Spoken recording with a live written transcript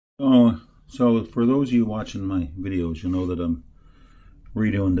So for those of you watching my videos, you'll know that I'm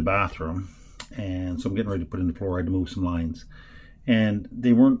redoing the bathroom, and so I'm getting ready to put in the floor. I had to move some lines, and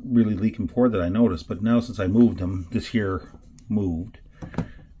they weren't really leaking before that I noticed, but now since I moved them, this here moved,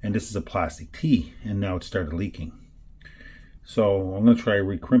 and this is a plastic tee, and now it started leaking. So I'm going to try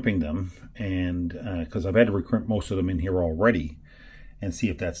recrimping them, and because I've had to recrimp most of them in here already, and see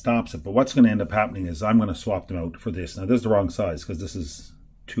if that stops it. But what's going to end up happening is I'm going to swap them out for this. Now this is the wrong size because this is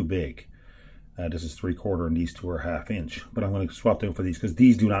too big. This is 3/4 and these two are 1/2 inch. But I'm going to swap them for these because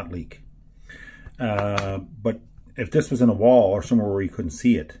these do not leak. But if this was in a wall or somewhere where you couldn't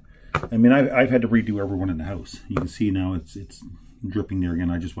see it, I mean, I've had to redo every one in the house. You can see now it's dripping there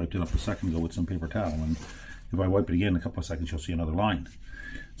again. I just wiped it up a second ago with some paper towel, and if I wipe it again in a couple of seconds, you'll see another line.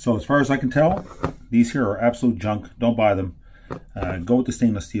 So as far as I can tell, these here are absolute junk. Don't buy them. Go with the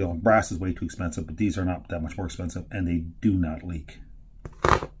stainless steel. Brass is way too expensive, but these are not that much more expensive, and they do not leak.